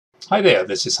Hi there,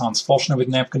 this is Hans Forschner with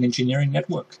Napkin Engineering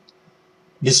Network.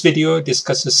 This video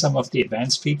discusses some of the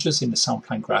advanced features in the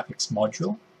SoundPLAN Graphics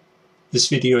Module. This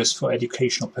video is for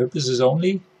educational purposes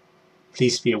only.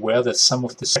 Please be aware that some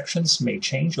of the sections may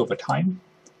change over time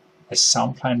as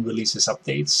SoundPLAN releases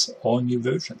updates or new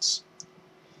versions.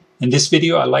 In this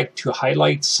video, I'd like to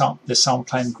highlight the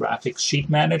SoundPLAN Graphics Sheet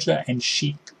Manager and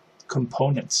sheet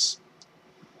components.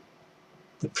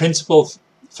 The principal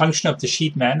function of the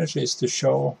Sheet Manager is to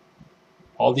show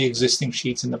all the existing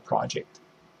sheets in the project.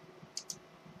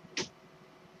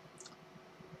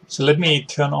 So let me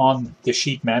turn on the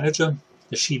Sheet Manager.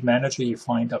 The Sheet Manager you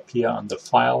find up here on the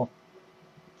File,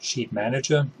 Sheet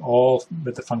Manager, or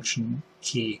with the function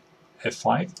key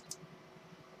F5.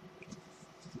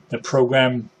 The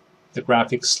program, the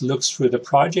graphics, looks through the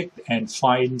project and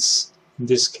finds, in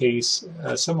this case,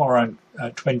 somewhere around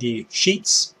 20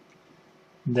 sheets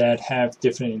that have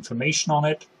different information on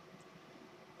it.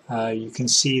 You can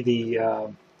see the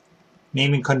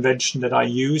naming convention that I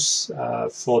use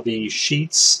for the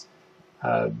sheets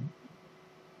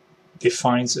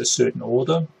defines a certain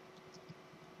order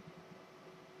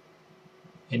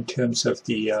in terms of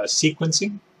the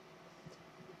sequencing.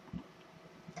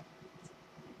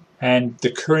 And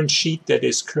the current sheet that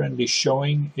is currently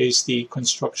showing is the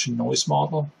construction noise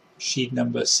model, sheet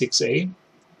number 6A.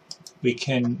 We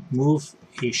can move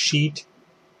a sheet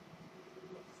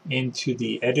into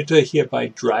the editor here by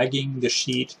dragging the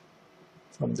sheet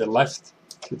from the left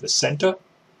to the center,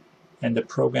 and the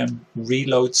program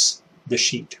reloads the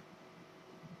sheet.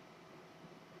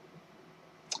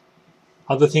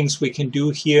 Other things we can do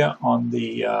here on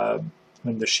the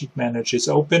when the Sheet Manager is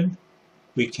open,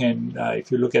 we can,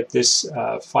 if you look at this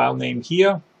file name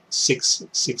here,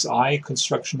 6I,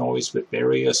 construction noise with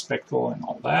barrier, spectral, and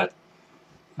all that.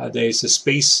 There's a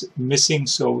space missing,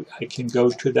 so I can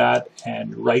go to that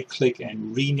and right-click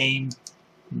and rename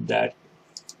that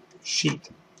sheet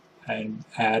and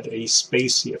add a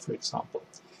space here, for example.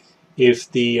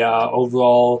 If the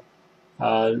overall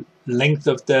length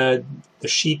of the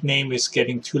sheet name is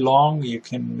getting too long, you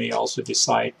may also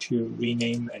decide to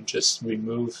rename and just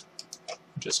remove,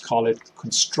 just call it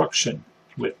construction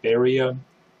with barrier,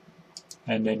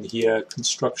 and then here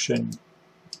construction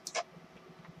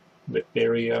with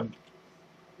barrier,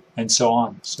 and so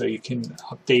on. So you can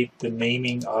update the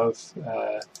naming of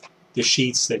the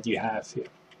sheets that you have here.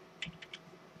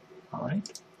 All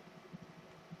right.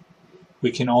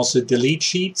 We can also delete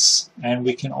sheets, and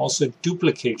we can also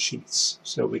duplicate sheets.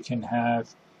 So we can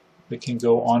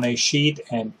go on a sheet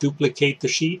and duplicate the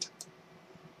sheet,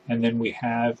 and then we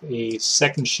have a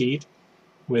second sheet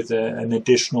with an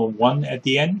additional 1 at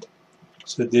the end.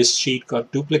 So this sheet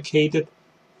got duplicated,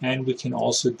 and we can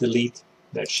also delete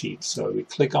that sheet. So we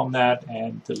click on that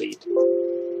and delete.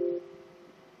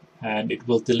 And it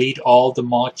will delete all the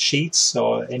marked sheets,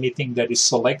 so anything that is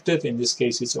selected, in this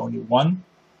case it's only 1,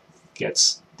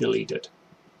 gets deleted.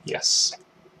 Yes.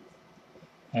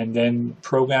 And then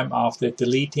program, after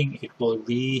deleting, it will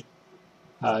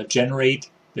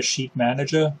regenerate the Sheet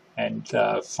Manager and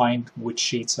find which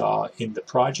sheets are in the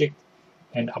project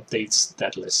and updates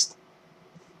that list.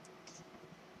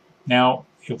 Now,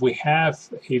 if we have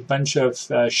a bunch of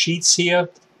sheets here,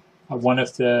 one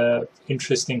of the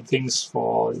interesting things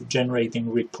for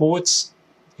generating reports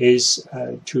is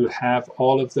to have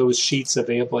all of those sheets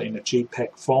available in a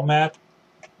JPEG format.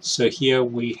 So here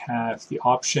we have the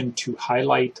option to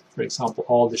highlight, for example,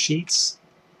 all the sheets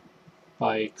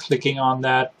by clicking on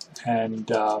that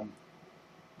and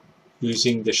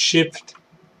using the Shift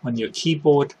on your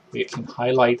keyboard. We can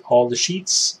highlight all the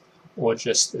sheets or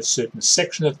just a certain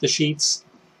section of the sheets.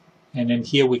 And then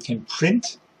here we can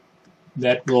print.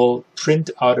 That will print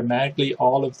automatically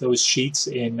all of those sheets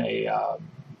in a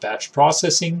batch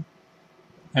processing.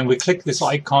 And we click this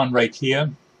icon right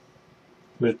here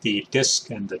with the disk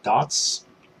and the dots.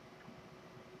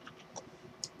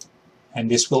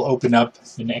 And this will open up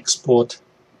an export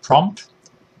prompt.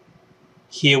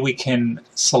 Here we can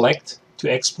select to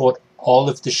export all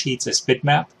of the sheets as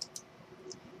bitmap.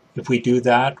 If we do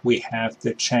that, we have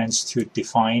the chance to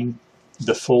define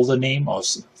the folder name or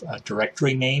a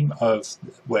directory name of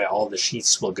where all the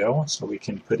sheets will go. So we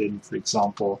can put in, for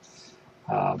example,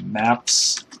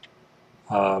 maps,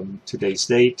 today's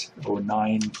date,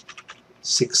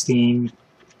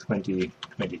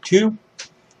 09/16/2022,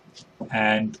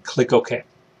 and click OK.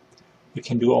 We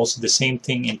can do also the same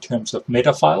thing in terms of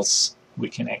meta files. We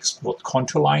can export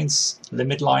contour lines,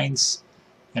 limit lines,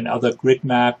 and other grid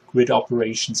map, grid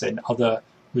operations, and other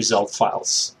result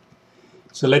files.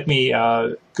 So let me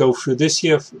go through this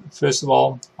here. First of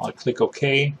all, I'll click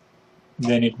OK.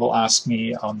 Then it will ask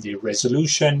me on the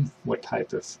resolution, what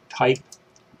type of type.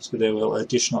 So there will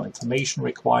additional information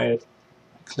required.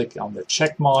 Click on the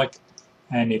check mark,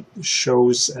 and it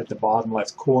shows at the bottom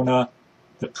left corner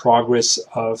the progress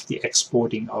of the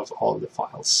exporting of all the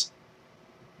files.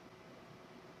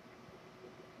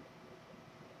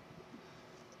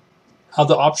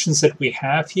 Other options that we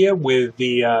have here with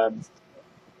the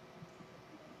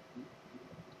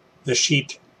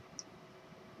sheet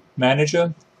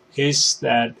manager is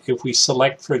that if we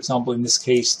select, for example, in this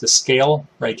case, the scale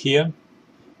right here,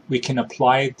 we can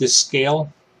apply this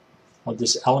scale or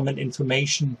this element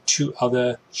information to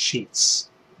other sheets.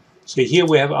 So here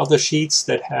we have other sheets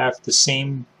that have the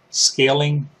same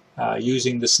scaling,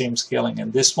 using the same scaling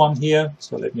in this one here.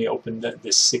 So let me open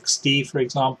this 6D, for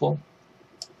example.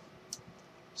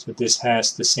 So this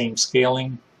has the same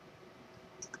scaling.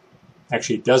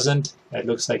 Actually, it doesn't. It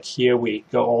looks like here we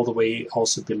go all the way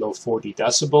also below 40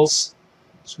 decibels.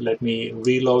 So let me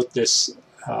reload this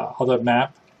other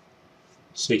map.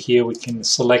 So here we can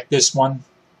select this one,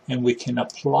 and we can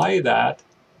apply that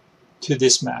to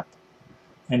this map.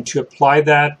 And to apply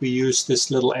that, we use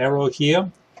this little arrow here,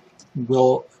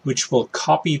 which will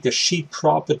copy the sheet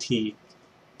property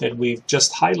that we've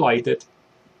just highlighted.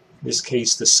 In this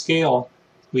case, the scale.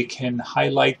 We can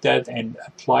highlight that and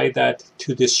apply that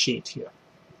to this sheet here.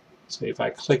 So if I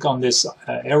click on this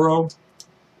arrow,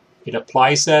 it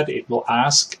applies that. It will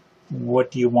ask, what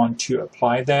do you want to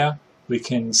apply there? We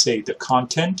can say the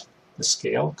content, the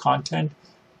scale content,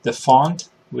 the font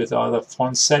with other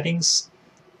font settings,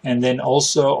 and then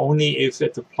also only if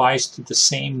it applies to the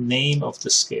same name of the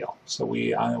scale. So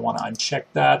I want to uncheck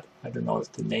that. I don't know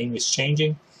if the name is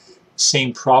changing.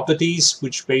 Same properties,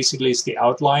 which basically is the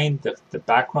outline, the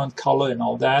background color and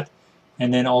all that,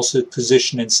 and then also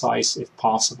position and size if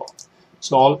possible.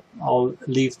 So I'll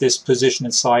leave this position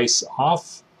and size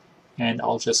off, and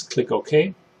I'll just click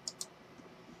OK.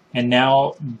 And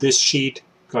now this sheet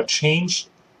got changed.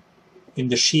 In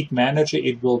the sheet manager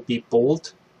it will be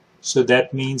bold, so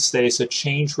that means there is a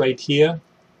change right here.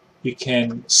 You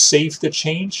can save the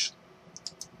change.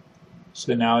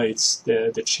 So now it's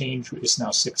the change is now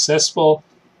successful,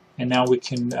 and now we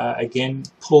can again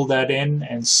pull that in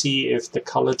and see if the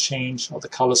color change or the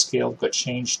color scale got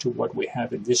changed to what we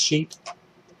have in this sheet.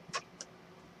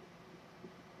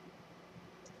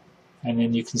 And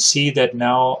then you can see that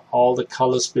now all the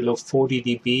colors below 40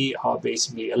 dB are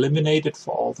basically eliminated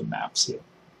for all the maps here.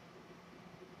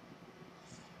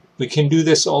 We can do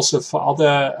this also for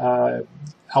other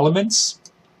elements.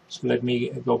 So let me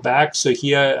go back. So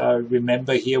here,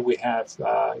 remember here we have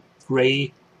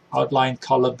gray outline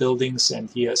color buildings, and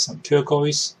here some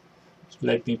turquoise. So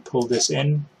let me pull this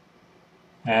in.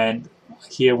 And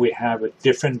here we have a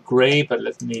different gray, but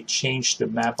let me change the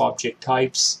map object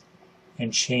types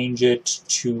and change it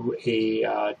to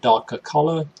a darker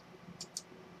color.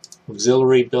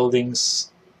 Auxiliary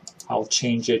buildings, I'll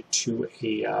change it to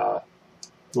a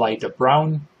lighter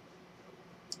brown.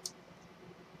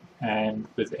 And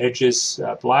with edges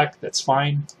black, that's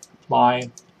fine.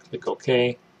 Apply, click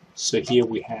OK. So here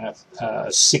we have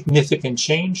a significant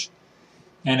change.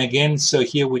 And again, so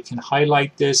here we can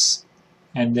highlight this,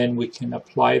 and then we can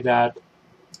apply that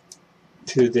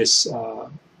to this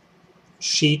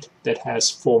sheet that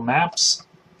has 4 maps.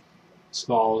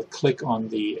 So I'll click on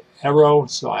the arrow.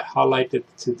 So I highlight it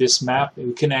to this map.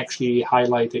 We can actually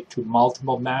highlight it to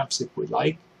multiple maps if we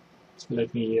like. So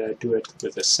let me do it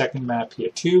with a second map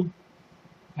here too,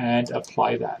 and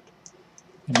apply that.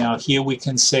 And now here we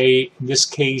can say, in this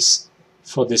case,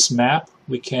 for this map,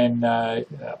 we can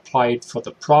apply it for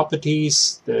the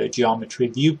properties, the geometry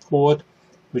viewport,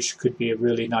 which could be a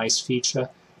really nice feature,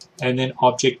 and then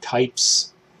object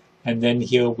types. And then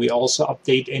here we also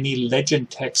update any legend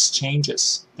text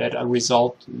changes that are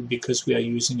result because we are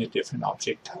using a different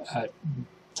object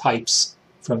types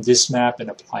from this map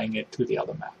and applying it to the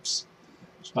other maps.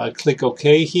 So I'll click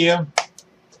OK here.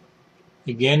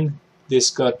 Again,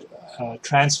 this got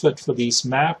transferred for these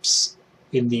maps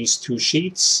in these 2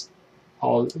 sheets.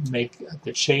 I'll make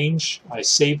the change. I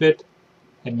save it,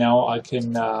 and now I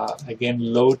can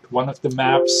again load one of the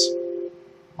maps.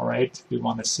 All right, we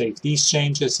want to save these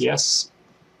changes, yes.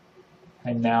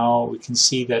 And now we can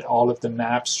see that all of the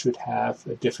maps should have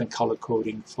a different color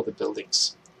coding for the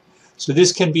buildings. So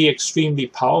this can be extremely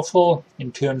powerful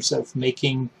in terms of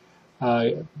making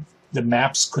the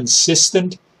maps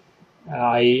consistent.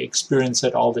 I experience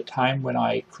it all the time when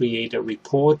I create a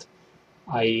report.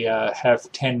 I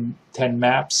have 10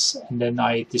 maps, and then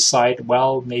I decide,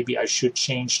 well, maybe I should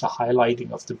change the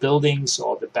highlighting of the buildings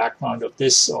or the background of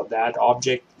this or that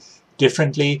object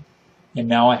differently. and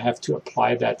now I have to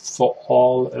apply that for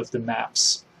all of the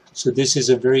maps. So this is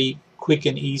a very quick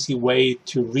and easy way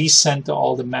to recenter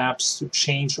all the maps, to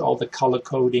change all the color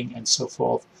coding and so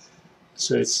forth.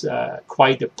 So it's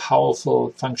quite a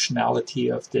powerful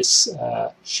functionality of this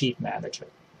sheet manager.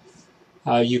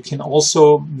 You can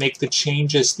also make the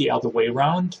changes the other way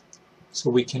around. So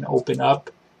we can open up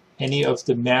any of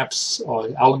the maps or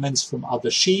elements from other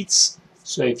sheets.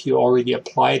 So if you already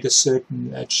applied a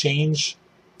certain change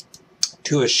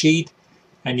to a sheet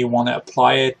and you want to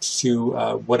apply it to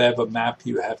whatever map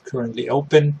you have currently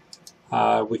open,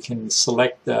 we can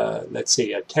select, let's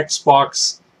say, a text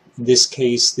box. In this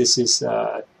case, this is,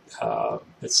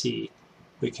 let's see,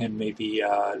 we can maybe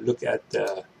look at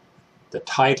the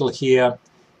title here,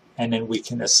 and then we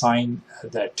can assign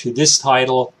that to this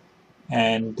title,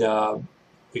 and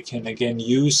we can again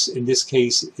use, in this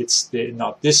case, it's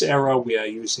not this arrow, we are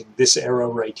using this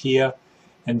arrow right here,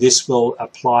 and this will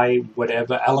apply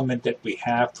whatever element that we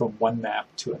have from one map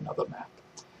to another map.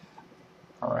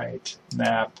 All right,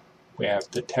 map, we have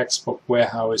the textbook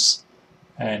warehouse,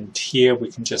 and here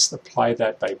we can just apply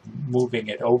that by moving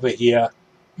it over here,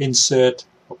 insert,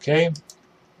 okay,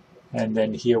 and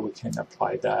then here we can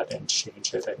apply that and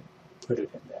change it and put it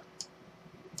in there.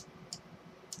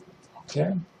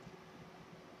 Okay.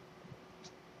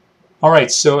 All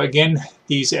right, so again,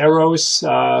 these arrows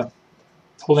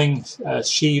pulling a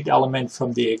sheet element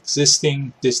from the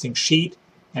existing sheet,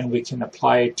 and we can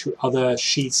apply it to other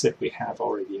sheets that we have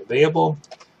already available.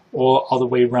 Or other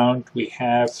way around, we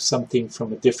have something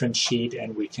from a different sheet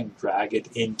and we can drag it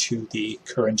into the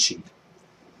current sheet.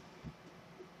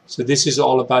 So this is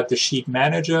all about the sheet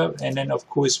manager, and then of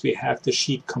course we have the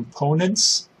sheet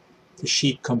components. The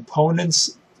sheet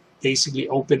components basically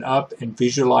open up and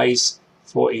visualize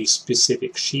for a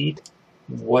specific sheet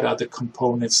what are the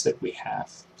components that we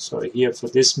have. So here for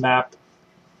this map,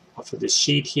 or for this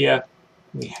sheet here,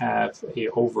 we have an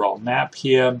overall map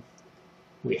here.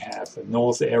 We have a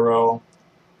north arrow,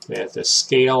 we have the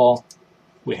scale,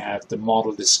 we have the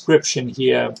model description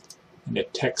here, and the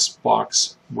text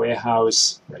box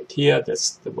warehouse right here.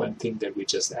 That's the one thing that we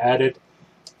just added.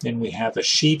 Then we have a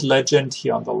sheet legend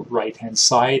here on the right hand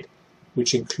side,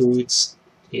 which includes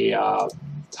a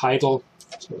title,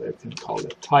 so we can call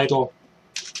it title,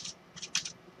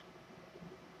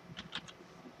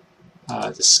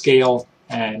 the scale,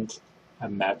 and a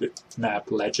map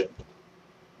legend.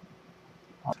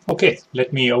 Okay,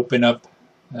 let me open up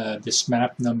this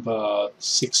map number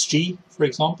 6G, for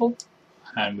example,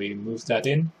 and we move that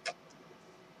in.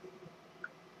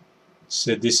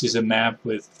 So this is a map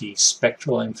with the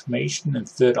spectral information in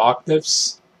third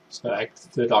octaves, so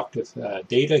third octave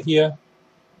data here.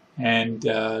 And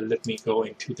let me go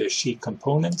into the sheet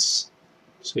components.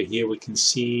 So here we can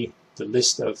see the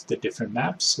list of the different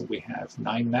maps. So we have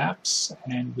 9 maps,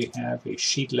 and we have a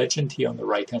sheet legend here on the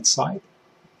right hand side.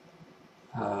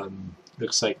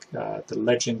 Looks like the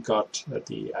legend got,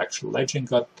 the actual legend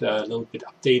got a little bit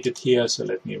updated here. So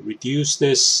let me reduce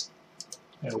this.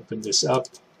 I open this up,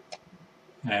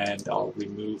 and I'll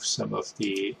remove some of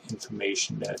the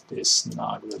information that is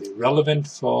not really relevant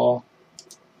for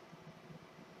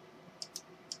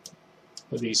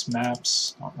these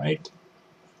maps. All right.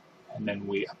 And then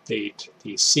we update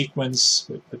the sequence.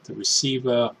 We put the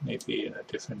receiver maybe in a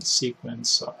different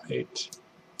sequence. All right.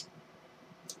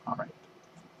 All right.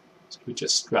 So we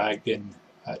just dragged in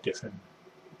a different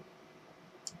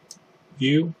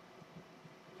view,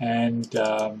 and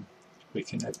we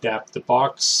can adapt the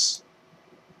box.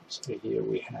 So here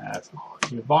we have our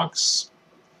new box.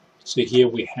 So here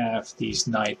we have these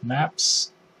 9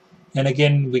 maps, and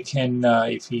again we can,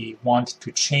 if we want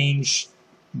to change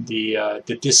the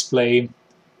display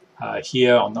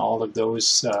here on all of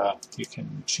those, you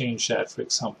can change that. For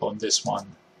example, on this one,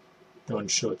 don't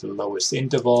show the lowest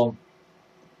interval.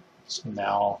 So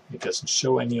now it doesn't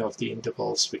show any of the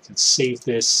intervals. We can save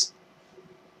this.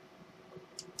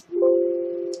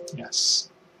 Yes.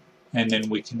 And then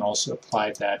we can also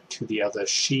apply that to the other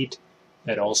sheet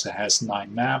that also has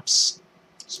 9 maps.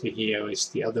 So here is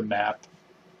the other map.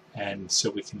 And so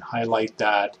we can highlight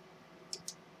that.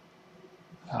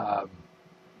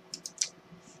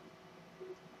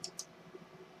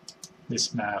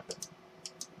 This map.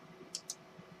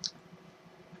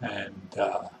 And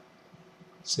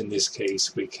so in this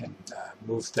case, we can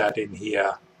move that in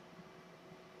here.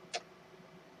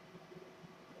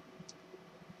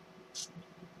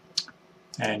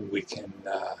 And we can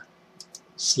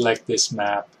select this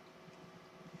map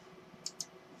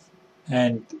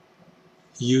and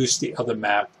use the other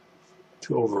map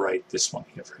to overwrite this one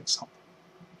here, for example.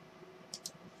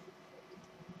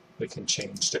 We can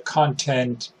change the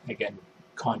content, again,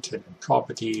 content and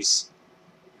properties,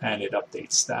 and it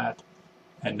updates that.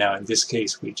 And now in this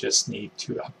case, we just need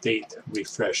to update and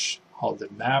refresh all the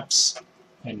maps,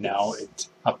 and now it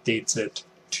updates it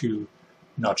to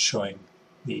not showing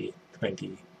the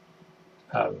 20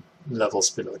 levels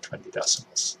below 20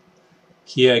 decimals.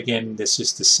 Here again, this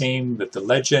is the same with the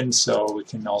legend, so we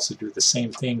can also do the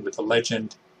same thing with the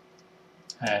legend,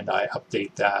 and I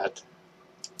update that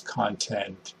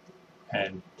content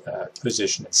and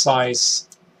position and size,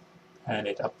 and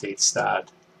it updates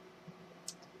that.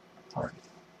 All right,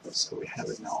 so we have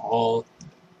it now all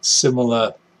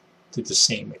similar to the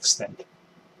same extent.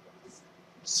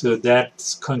 So that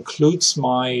concludes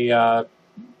my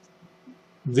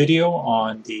video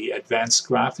on the advanced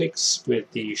graphics with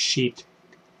the sheet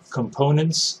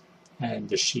components and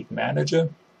the sheet manager.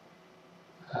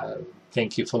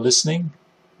 Thank you for listening.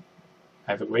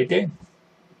 Have a great day.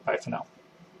 Bye for now.